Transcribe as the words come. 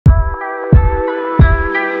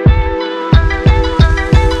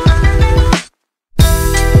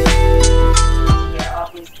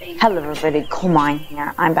Hello everybody, Colemine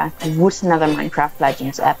here. I'm back with another Minecraft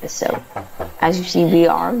Legends episode. As you see, we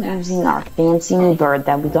are using our fancy new bird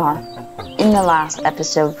that we got in the last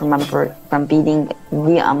episode from beating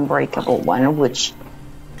the Unbreakable one, which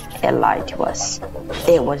it lied to us.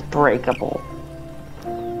 It was breakable.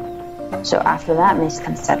 So after that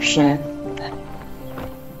misconception,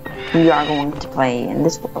 we are going to play in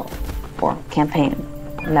this world, or campaign.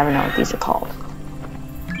 I never know what these are called.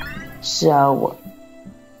 So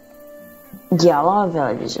yeah, a lot of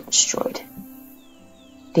villages are destroyed.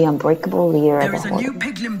 The Unbreakable leader. There is a new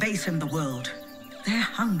piglin base in the world. Their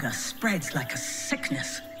hunger spreads like a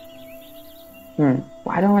sickness. Well,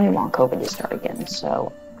 I don't really want COVID to start again,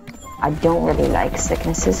 so I don't really like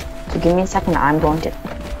sicknesses. So give me a second, I'm going to...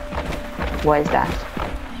 What is that?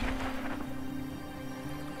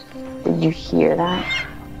 Did you hear that?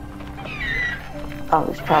 Oh,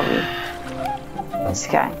 it's probably this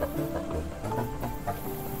guy.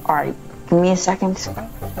 Alright. Give me a second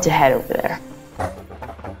to head over there.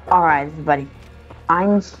 Alright, everybody.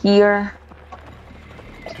 I'm here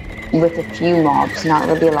with a few mobs. Not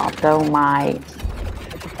really a lot, though.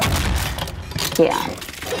 Yeah.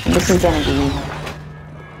 This is gonna be...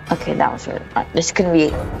 Okay, that was really... This is gonna be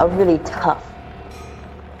a really tough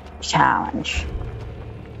challenge.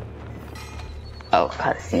 Oh,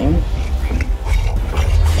 cutscene.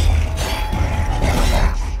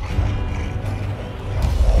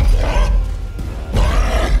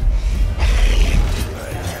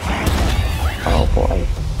 Oh boy.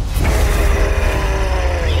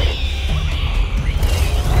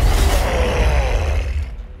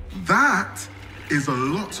 That is a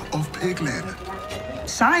lot of piglin.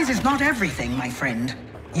 Size is not everything, my friend.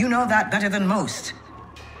 You know that better than most.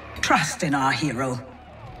 Trust in our hero.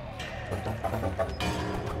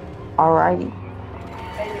 Alrighty.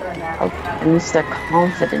 Oh, at least they're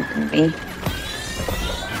confident in me.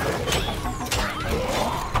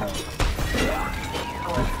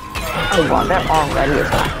 Oh wow, they're already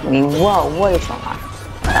attacking me. Whoa, what is going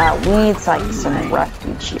on? We need like some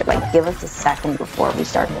refuge here. Like, give us a second before we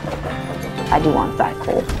start. I do want that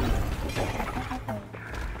coal.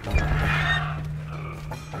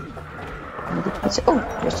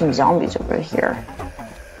 Oh, there's some zombies over here.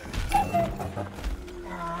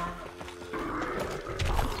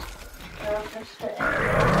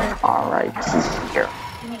 Alright, he's here.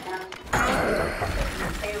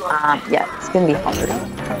 Yeah, it's gonna be hard.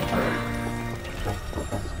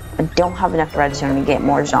 I don't have enough redstone to get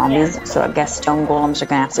more zombies, so I guess stone golems are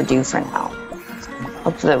gonna have to do for now.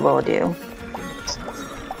 Hopefully it will do.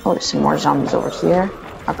 Oh, there's some more zombies over here.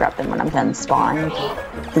 I'll grab them when I'm done spawning.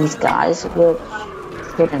 These guys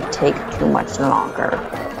shouldn't take too much longer.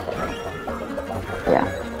 Yeah,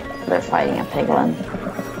 they're fighting a piglin.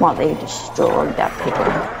 Well, they destroyed that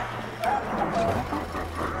piglin.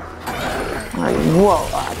 Whoa,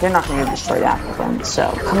 they're not going to destroy that piglin,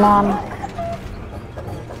 so come on.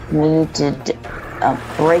 We need to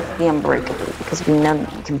break the Unbreakable, because we know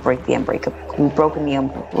you can break the Unbreakable. We've broken the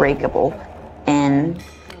Unbreakable in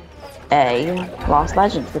a Lost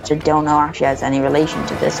Legends, which I don't know actually has any relation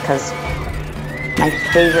to this, because my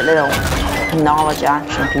favorite little knowledge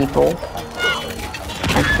action people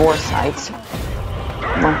and foresights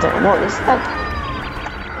went there. Well, is that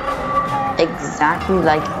exactly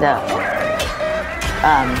like the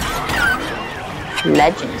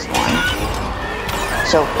Legends one?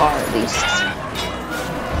 So far, at least.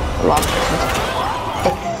 Lost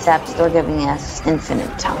Legends. Except they're giving us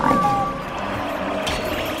infinite time.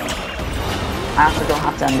 I also don't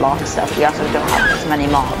have to unlock stuff. We also don't have as many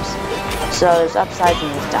mobs. So there's upsides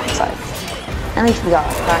and there's downsides. At least we got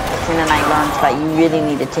practicing, and I learned that you really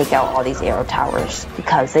need to take out all these arrow towers,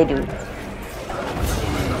 because they do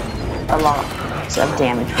a lot of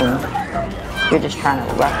damage when you're just trying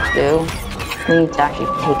to rush through. We need to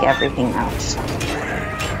actually take everything out.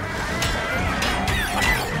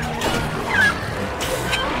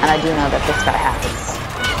 And I do know that this guy has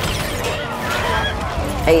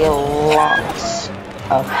a lot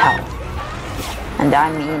of health. And I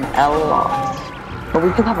mean a lot. But we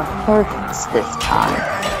do have a furnace this time,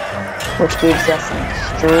 which gives us an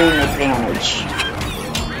extreme advantage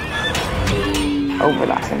over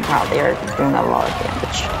that. And wow, they're doing a lot of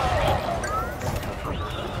damage.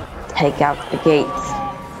 Take out the gates.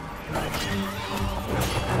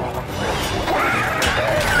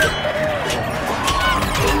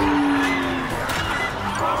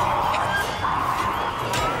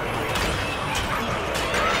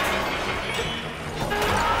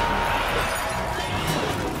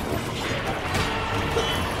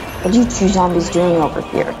 What are you two zombies doing over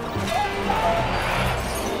here?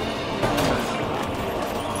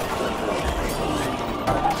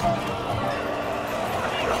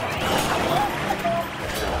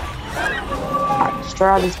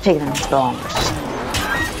 Destroy all these piglin spawners.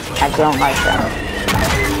 I don't like them.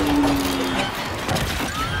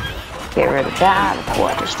 Get rid of that before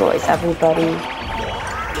it destroys everybody.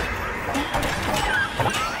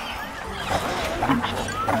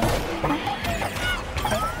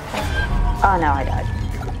 Oh no, I died.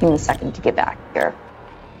 Give me a second to get back here.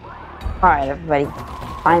 Alright everybody,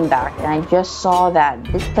 I'm back, and I just saw that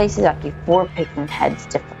this place is actually 4 piglin heads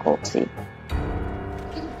difficulty.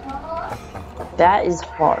 That is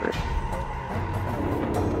hard.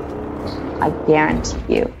 I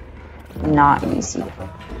guarantee you, not easy.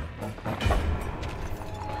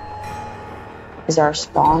 Is our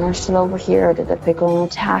spawner still over here, or did the piglin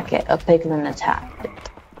attack it? A piglin attacked it.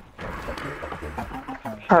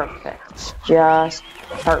 Perfect. Just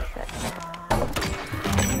perfect.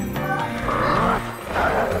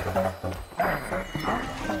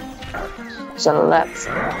 So let's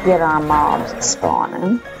get our mobs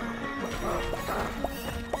spawning.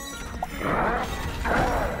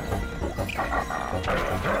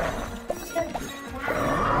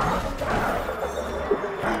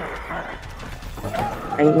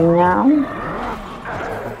 Ready now?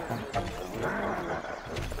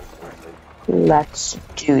 Let's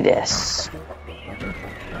do this.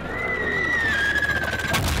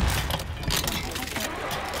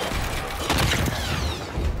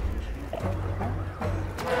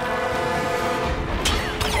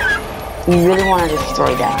 You really want to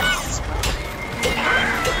destroy that.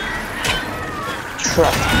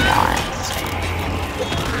 Trust me on it.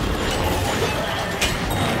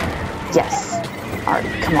 Yes. Alright,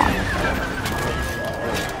 come on.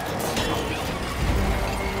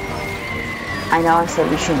 I know I said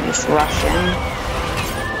we shouldn't just rush in,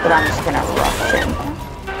 but I'm just gonna rush in.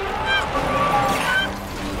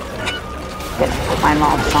 Gonna put my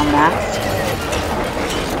mobs on that.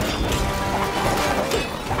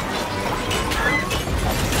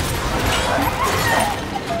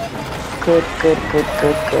 Good.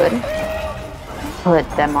 Put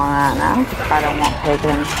them on Anna. I don't want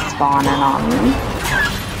piglins spawning on me.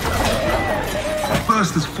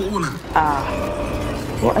 First has fallen.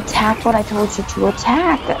 Well, attack what I told you to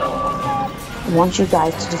attack. I want you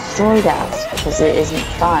guys to destroy that, because it isn't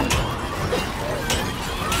fun.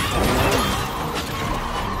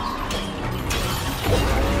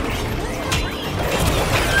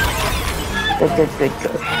 Good.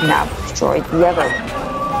 Now destroy the other one.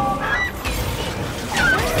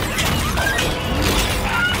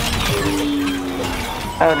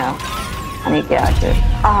 Oh no, I need to get out of here.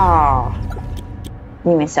 Oh,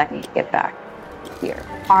 give me a second to get back here.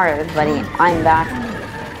 Alright everybody, I'm back.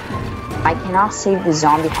 I cannot save the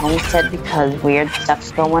zombie homestead because weird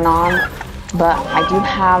stuff's going on, but I do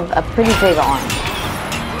have a pretty big arm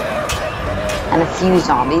and a few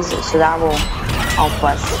zombies, so that will help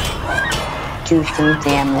us do some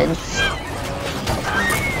damage.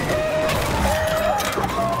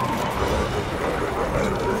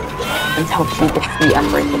 And help you defeat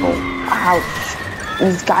Unbreakable. Ouch.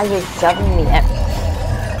 These guys are shoving me up.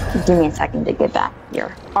 Give me a second to get back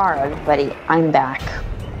here. Alright everybody, I'm back.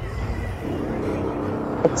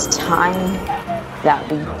 It's time that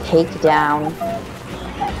we take down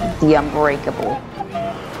the Unbreakable.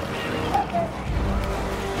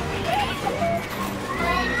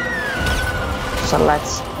 So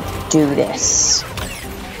let's do this.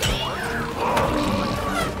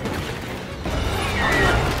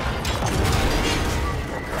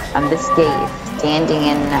 And this gate is standing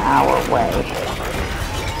in our way.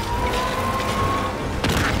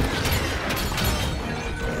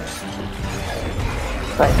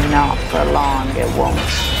 But not for long, it won't.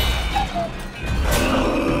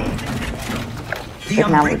 The But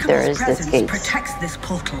now there Unbreakable's is this presence gate. protects this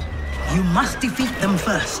portal. You must defeat them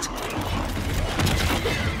first.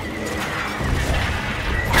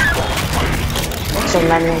 So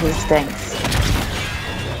many of these things.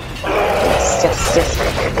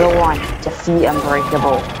 Just go on, defeat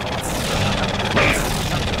Unbreakable.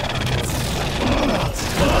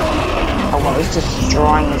 Oh, well, he's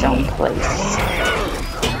destroying his own place.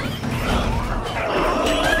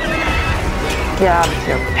 Get out of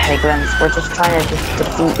here, piglins. We're just trying to just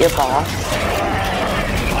defeat your boss.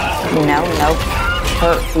 You know, no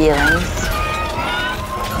hurt feelings.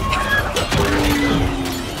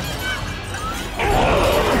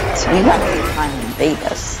 So you guys are trying to invade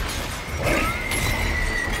us.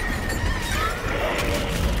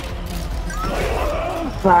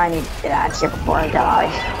 Well, I need to get out of here before I die.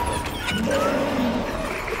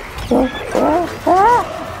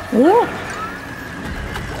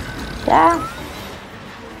 Yeah.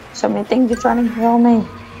 So many things are trying to kill me.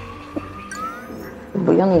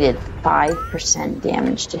 We only did 5%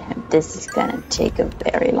 damage to him. This is gonna take a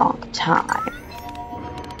very long time.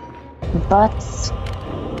 But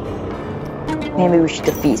maybe we should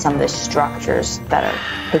defeat some of the structures that are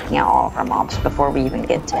taking out all of our mobs before we even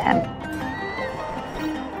get to him.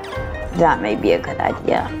 That may be a good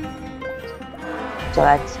idea. So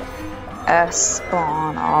let's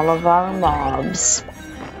spawn all of our mobs.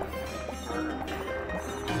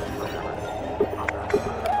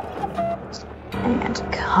 And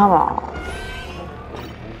come on.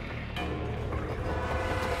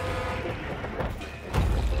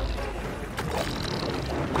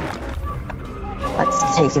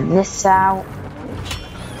 Let's take this out.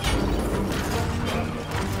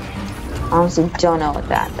 Honestly, don't know what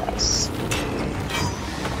that does.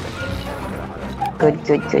 Good,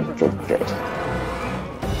 good, good, good, good.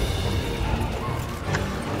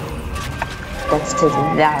 Let's take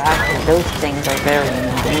that out, because those things are very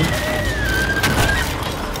annoying.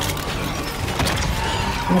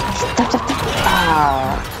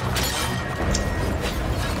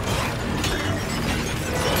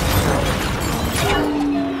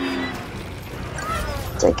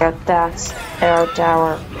 Take out that arrow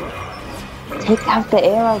tower. Take out the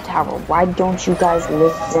arrow tower. Why don't you guys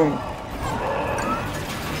listen?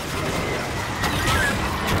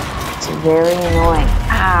 It's very annoying.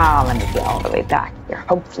 Ah, let me get all the way back here.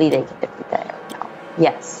 Hopefully they can defeat that arrow tower.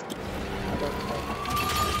 Yes.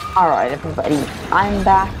 Alright, everybody. I'm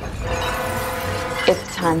back.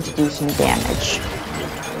 It's time to do some damage.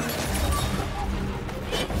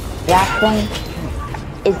 That thing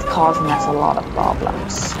is causing us a lot of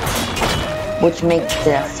problems, which makes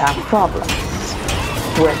us have problems,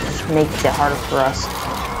 which makes it harder for us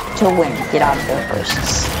to win, get out of their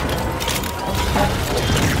bursts.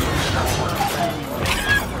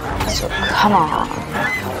 So come on,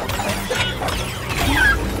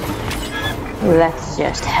 let's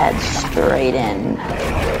just head straight in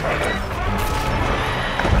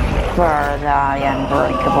for the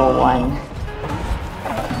Unbreakable one.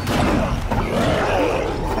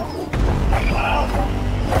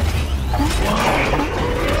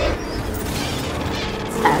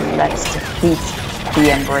 And let's defeat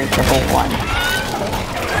the Unbreakable one.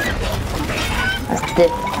 As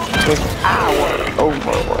this is our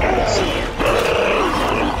overlord.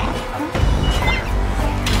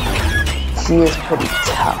 He is pretty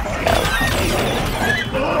tough though.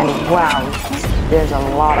 And wow, there's a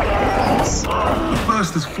lot of things. The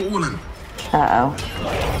first has fallen. Uh-oh.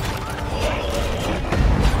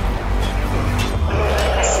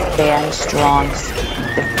 Stand strong.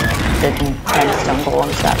 The 10 stone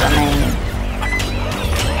golems that remain.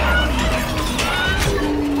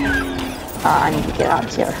 I need to get out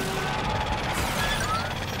of here.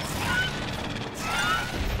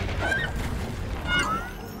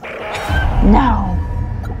 No!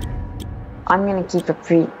 I'm gonna keep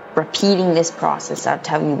repeating this process. I'll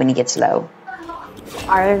tell you when it gets low.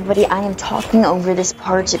 Alright everybody, I am talking over this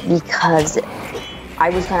part because I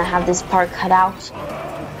was gonna have this part cut out,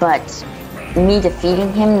 but me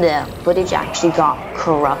defeating him, the footage actually got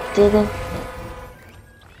corrupted.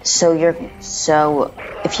 So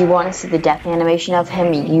if you want to see the death animation of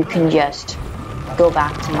him, you can just go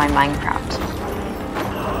back to my Minecraft,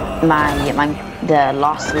 the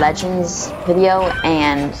Lost Legends video,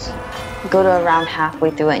 and go to around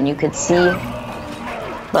halfway through it, and you could see.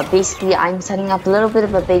 But basically, I'm setting up a little bit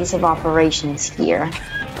of a base of operations here.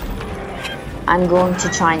 I'm going to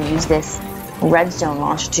try and use this redstone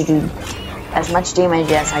launcher to do as much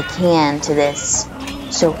damage as I can to this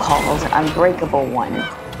so-called Unbreakable one,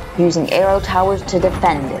 using arrow towers to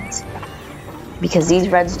defend it. Because these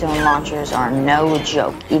redstone launchers are no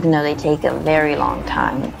joke, even though they take a very long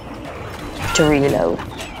time to reload.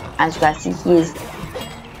 As you guys see, he is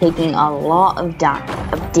taking a lot of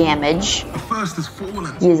damage. The first has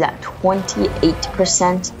fallen. He is at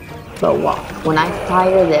 28%, but watch, when I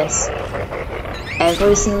fire this,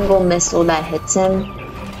 every single missile that hits him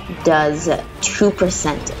does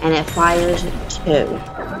 2%, and it fires 2,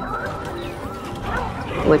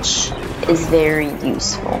 which is very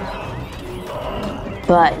useful.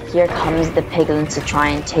 But here comes the piglins to try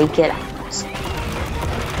and take it out.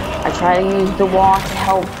 I try to use the wall to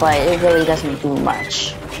help, but it really doesn't do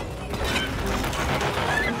much.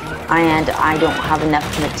 And I don't have enough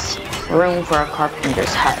room for a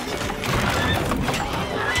carpenter's hut.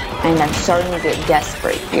 And I'm starting to get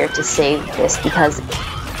desperate here to save this because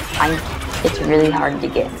it's really hard to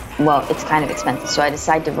get. Well, it's kind of expensive, so I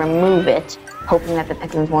decided to remove it, hoping that the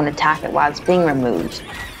piglins won't attack it while it's being removed.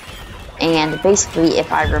 And basically,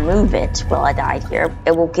 if I remove it while I die here,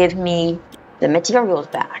 it will give me the materials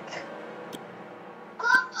back.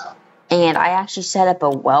 And I actually set up a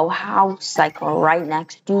well house like right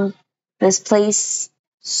next to this place,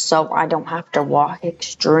 so I don't have to walk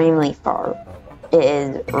extremely far. It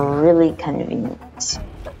is really convenient.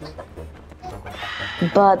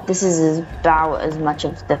 But this is about as much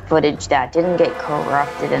of the footage that didn't get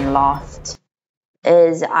corrupted and lost.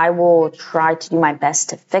 I will try to do my best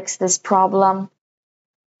to fix this problem.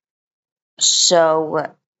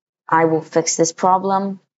 So I will fix this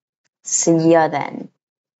problem. See ya then.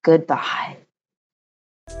 Goodbye.